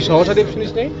সহসা দ্বীপ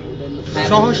শুনিস নাই?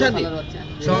 সহসা দ্বীপ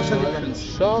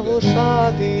সহসা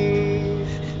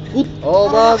দ্বীপ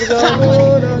অবাক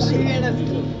জলরাশি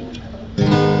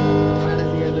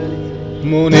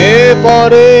মনে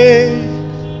পড়ে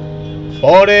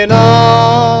পড়ে না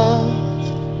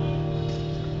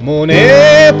মনে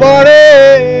পড়ে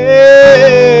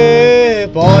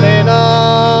পড়ে না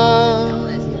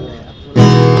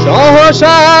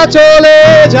সহসা চলে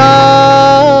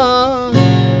যায়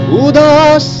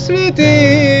উদাস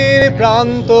স্মৃতির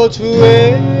প্রান্ত ছুঁয়ে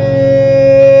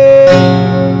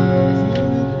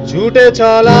ছুটে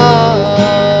চলা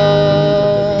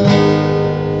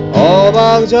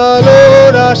অবাক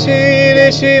জলরাশির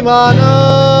সীমানা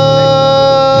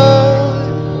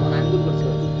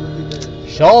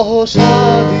সহসা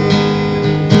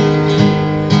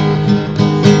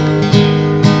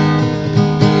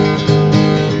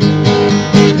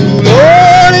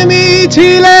ধুলোর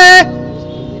মিছিলে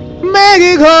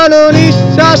মেঘে ঘন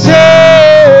নিঃশ্বাসে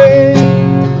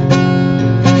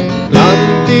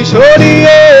ক্লান্তি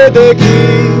সরিয়ে দেখি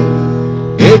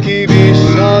একই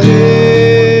বিস্ময়ে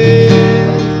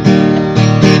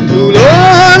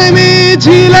ধুলোর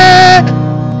মিছিলে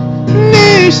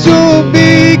নিঃশুভ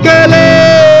বিকেলে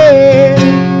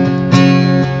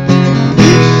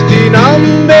বৃষ্টি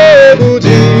নামবে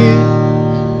বুঝি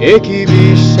একই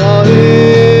বিস্ময়ে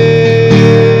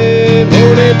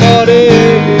মনে পড়ে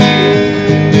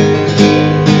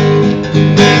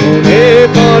মনে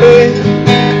পড়ে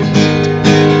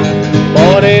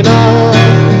পড়ে না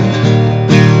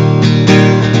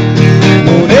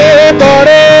মনে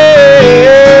পড়ে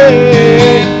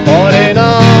পড়ে না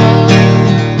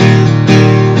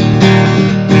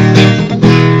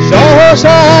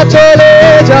সহসা চলে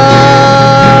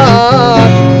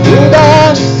যায়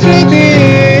উদাস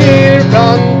স্মৃতির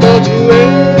প্রান্ত ছুঁয়ে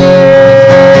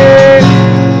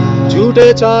ছুটে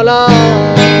চলা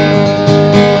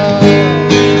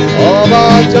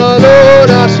অবাক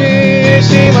জলরাশির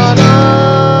সীমানা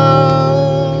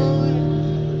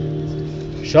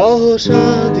সহসা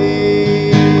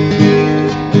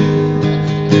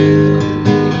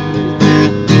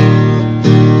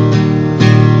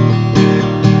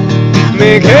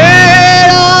মেঘের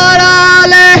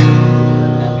আড়ালে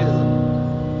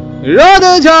রোদ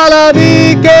জ্বালা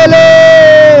বিকেলে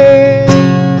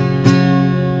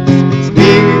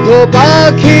স্নিগ্ধ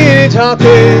পাখির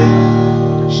ঝাঁকে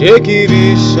সে কি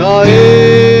বিস্ময়ে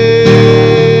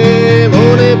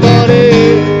মনে পড়ে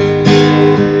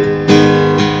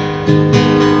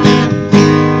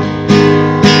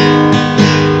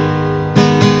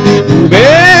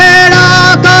পূবের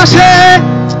আকাশে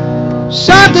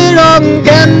সাত রং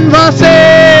ক্যানভাসে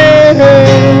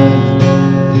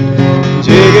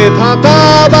জেগে থাকা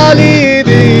বালি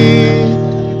দিন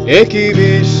একই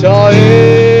বিস্ময়ে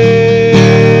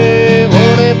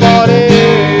মনে পড়ে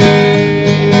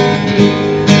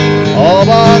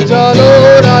অবাক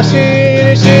জলরাশির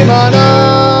সীমানা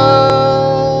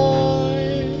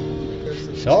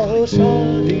সহসা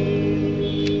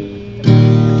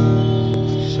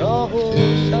সহ